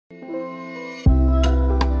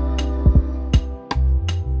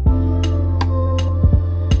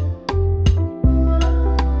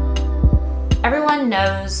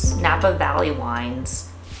Napa Valley wines.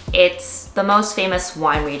 It's the most famous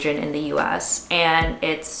wine region in the US, and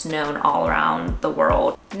it's known all around the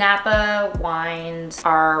world. Napa wines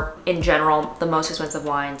are, in general, the most expensive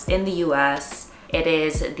wines in the US. It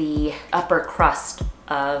is the upper crust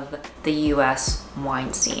of the US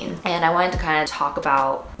wine scene. And I wanted to kind of talk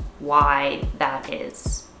about why that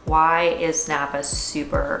is. Why is Napa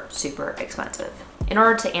super, super expensive? In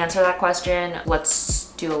order to answer that question,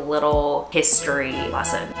 let's do a little history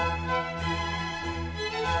lesson.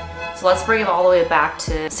 So let's bring it all the way back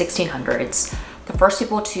to 1600s. The first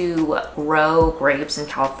people to grow grapes in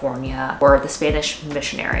California were the Spanish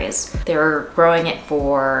missionaries. They were growing it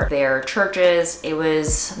for their churches. It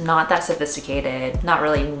was not that sophisticated, not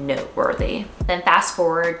really noteworthy. Then fast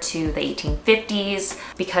forward to the 1850s,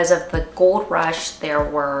 because of the gold rush, there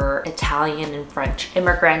were Italian and French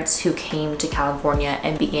immigrants who came to California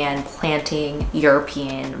and began planting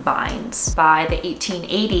European vines. By the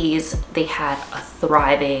 1880s, they had a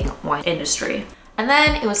thriving wine industry. And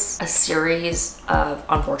then it was a series of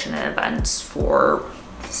unfortunate events for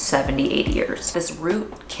 70, 80 years. This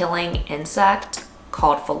root-killing insect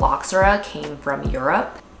called phylloxera came from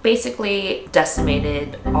Europe, basically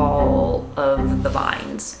decimated all of the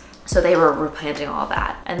vines. So they were replanting all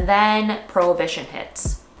that. And then Prohibition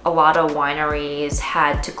hits. A lot of wineries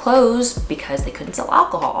had to close because they couldn't sell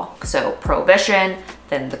alcohol. So Prohibition,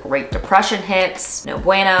 then the Great Depression hits, no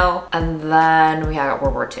bueno, and then we had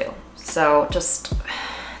World War II. So just,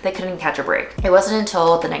 they couldn't catch a break. It wasn't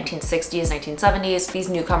until the 1960s, 1970s, these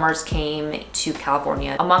newcomers came to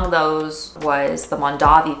California. Among those was the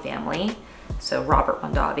Mondavi family, so Robert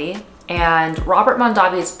Mondavi. And Robert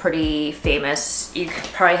Mondavi is pretty famous. You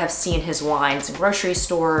could probably have seen his wines in grocery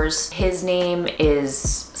stores. His name is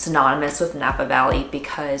synonymous with Napa Valley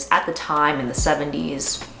because at the time in the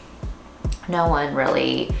 70s, no one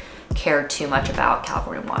really cared too much about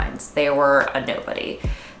California wines. They were a nobody.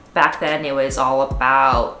 Back then, it was all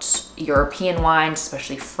about European wines,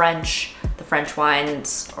 especially French. The French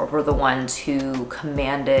wines were the ones who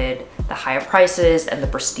commanded the higher prices and the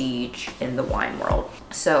prestige in the wine world.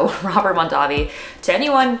 So Robert Mondavi, to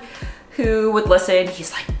anyone who would listen,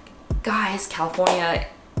 he's like, guys, California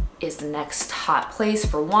is the next hot place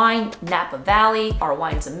for wine, Napa Valley, our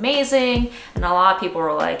wine's amazing. And a lot of people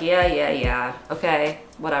were like, yeah, okay,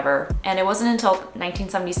 whatever. And it wasn't until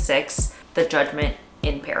 1976, the judgment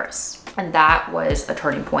in Paris. And that was a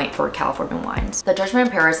turning point for California wines. The Judgment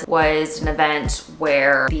in Paris was an event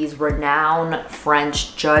where these renowned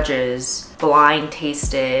French judges blind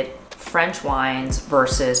tasted French wines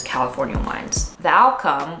versus California wines. The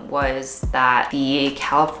outcome was that the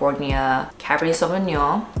California Cabernet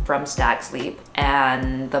Sauvignon from Stag's Leap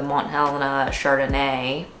and the Mont Helena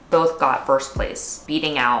Chardonnay both got first place,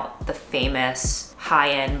 beating out the famous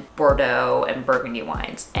high-end Bordeaux and Burgundy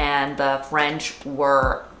wines. And the French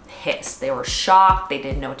were pissed. They were shocked. They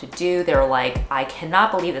didn't know what to do. They were like, I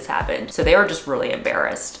cannot believe this happened. So they were just really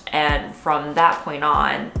embarrassed. And from that point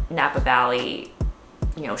on, Napa Valley,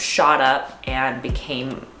 shot up and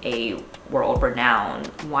became a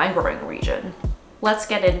world-renowned wine growing region. Let's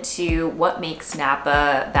get into what makes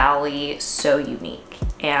Napa Valley so unique.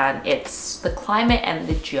 And it's the climate and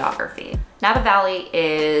the geography. Napa Valley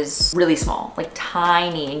is really small, like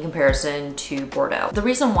tiny in comparison to Bordeaux. The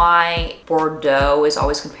reason why Bordeaux is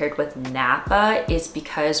always compared with Napa is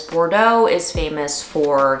because Bordeaux is famous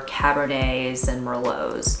for Cabernets and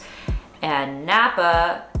Merlots. And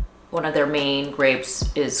Napa, one of their main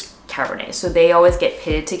grapes is Cabernet. So they always get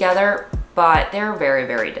pitted together, but they're very,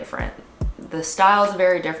 very different. The style is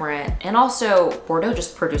very different. And also Bordeaux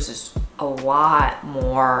just produces a lot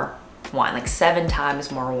more wine, like 7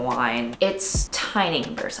 times more wine. It's tiny in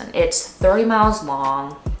comparison. It's 30 miles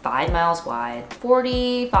long, 5 miles wide,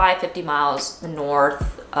 45, 50 miles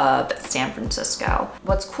north of San Francisco.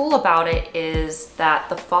 What's cool about it is that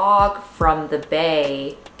the fog from the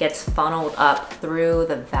bay gets funneled up through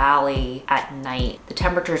the valley at night. The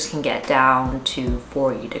temperatures can get down to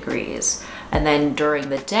 40 degrees. And then during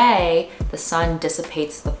the day, the sun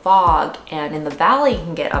dissipates the fog, and in the valley it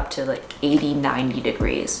can get up to like 80, 90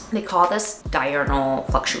 degrees. They call this diurnal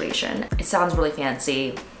fluctuation. It sounds really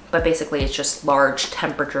fancy, but basically it's just large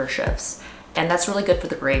temperature shifts. And that's really good for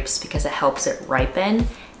the grapes because it helps it ripen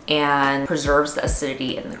and preserves the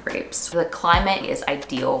acidity in the grapes. The climate is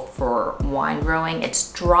ideal for wine growing.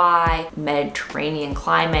 It's dry, Mediterranean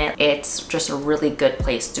climate. It's just a really good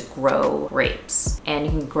place to grow grapes. And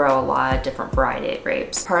you can grow a lot of different variety of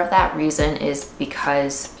grapes. Part of that reason is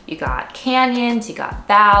because you got canyons, you got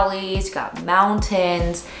valleys, you got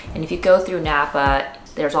mountains. And if you go through Napa,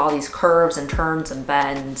 there's all these curves and turns and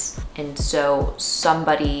bends. And so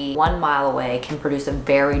somebody 1 mile away can produce a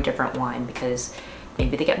very different wine because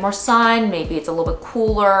maybe they get more sun, maybe it's a little bit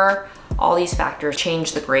cooler. All these factors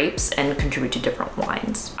change the grapes and contribute to different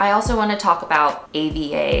wines. I also want to talk about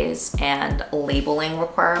AVAs and labeling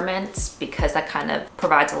requirements because that kind of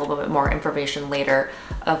provides a little bit more information later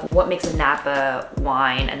of what makes a Napa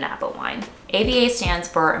wine a Napa wine. AVA stands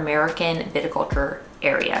for American Viticulture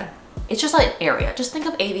Area. It's just like an area. Just think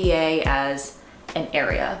of AVA as an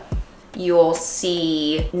area. You'll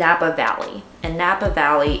see Napa Valley, and Napa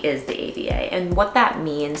Valley is the AVA. And what that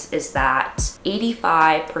means is that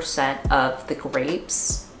 85% of the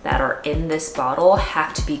grapes that are in this bottle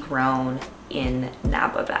have to be grown in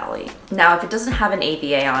Napa Valley. Now, if it doesn't have an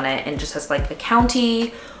AVA on it and just has like a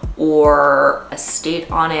county or a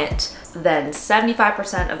state on it, then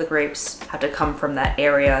 75% of the grapes have to come from that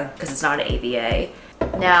area because it's not an AVA.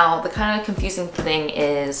 Now, the kind of confusing thing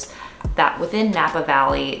is that within Napa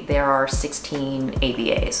Valley, there are 16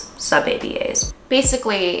 AVAs, sub-AVAs.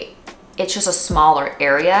 Basically, it's just a smaller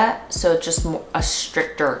area, so just a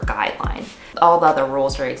stricter guideline. All the other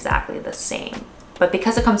rules are exactly the same. But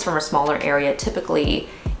because it comes from a smaller area, typically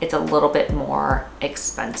it's a little bit more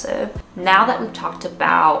expensive. Now that we've talked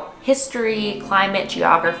about history, climate,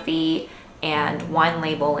 geography, and wine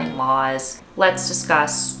labeling laws, let's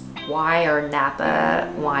discuss why are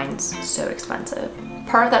Napa wines so expensive.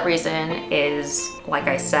 Part of that reason is, like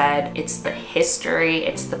I said, it's the history,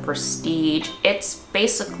 it's the prestige. It's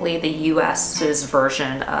basically the US's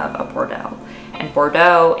version of a Bordeaux. And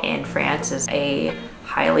Bordeaux in France is a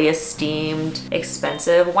highly esteemed,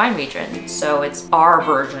 expensive wine region. So it's our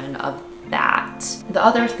version of that. The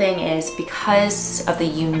other thing is because of the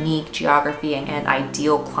unique geography and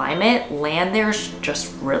ideal climate, land there's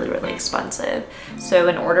just really, really expensive. So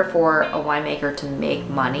in order for a winemaker to make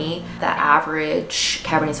money, the average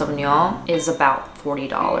Cabernet Sauvignon is about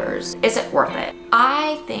 $40. Is it worth it?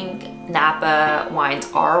 I think Napa wines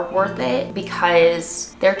are worth it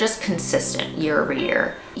because they're just consistent year over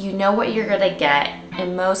year. You know what you're gonna get,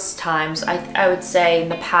 and most times, I would say in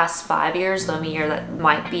the past 5 years, the only year that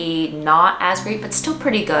might be not as great, but still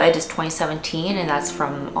pretty good is 2017, and that's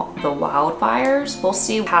from the wildfires. We'll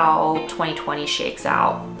see how 2020 shakes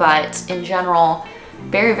out, but in general,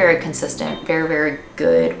 very, very consistent, very, very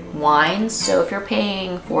good wines. So if you're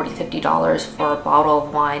paying $40, $50 for a bottle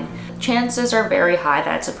of wine, chances are very high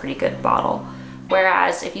that it's a pretty good bottle.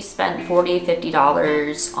 Whereas if you spend $40,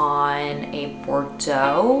 $50 on a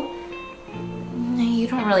Bordeaux, you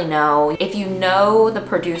don't really know. If you know the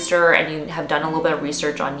producer and you have done a little bit of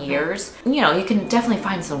research on years, you know, you can definitely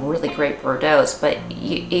find some really great Bordeauxs, but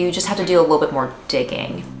you just have to do a little bit more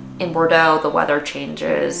digging. In Bordeaux, the weather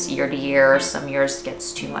changes year to year. Some years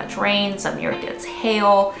gets too much rain, some years gets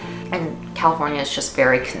hail, and California is just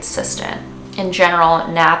very consistent. In general,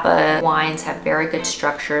 Napa wines have very good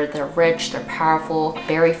structure. They're rich, they're powerful,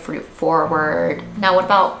 very fruit forward. Now, what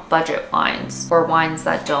about budget wines or wines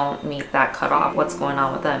that don't meet that cutoff? What's going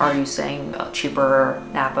on with them? Are you saying cheaper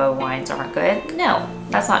Napa wines aren't good? No,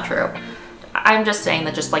 that's not true. I'm just saying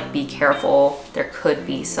that just like be careful. There could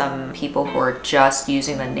be some people who are just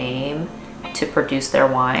using the name to produce their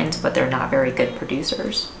wines, but they're not very good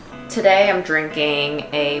producers. Today I'm drinking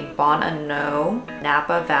a Bonneau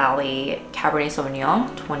Napa Valley Cabernet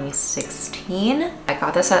Sauvignon 2016. I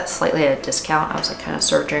got this at slightly at a discount. I was like kind of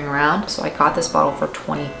searching around. So I got this bottle for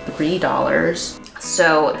 $23.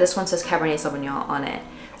 So this one says Cabernet Sauvignon on it.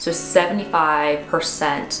 So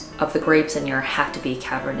 75% of the grapes in here have to be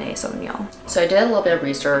Cabernet Sauvignon. So I did a little bit of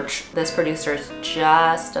research. This producer is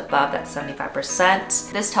just above that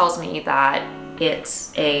 75%. This tells me that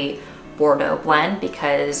it's a Bordeaux blend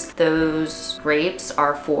because those grapes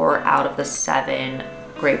are 4 out of the 7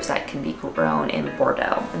 grapes that can be grown in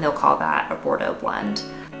Bordeaux, and they'll call that a Bordeaux blend.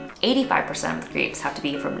 85% of the grapes have to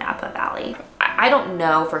be from Napa Valley. I don't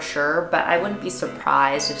know for sure, but I wouldn't be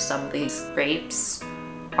surprised if some of these grapes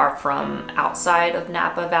are from outside of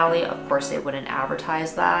Napa Valley. Of course, they wouldn't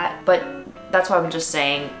advertise that, but that's why I'm just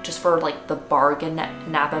saying, just for like the bargain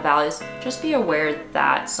Napa Valleys, just be aware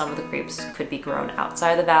that some of the grapes could be grown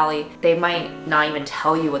outside the valley. They might not even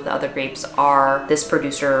tell you what the other grapes are. This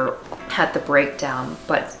producer had the breakdown,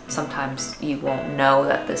 but sometimes you won't know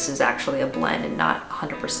that this is actually a blend and not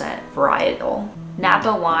 100% varietal.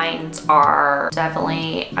 Napa wines are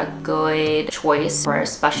definitely a good choice for a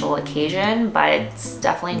special occasion, but it's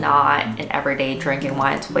definitely not an everyday drinking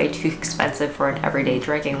wine. It's way too expensive for an everyday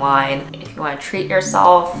drinking wine. If you want to treat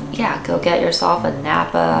yourself, yeah, go get yourself a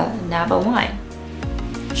Napa wine.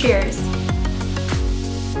 Cheers.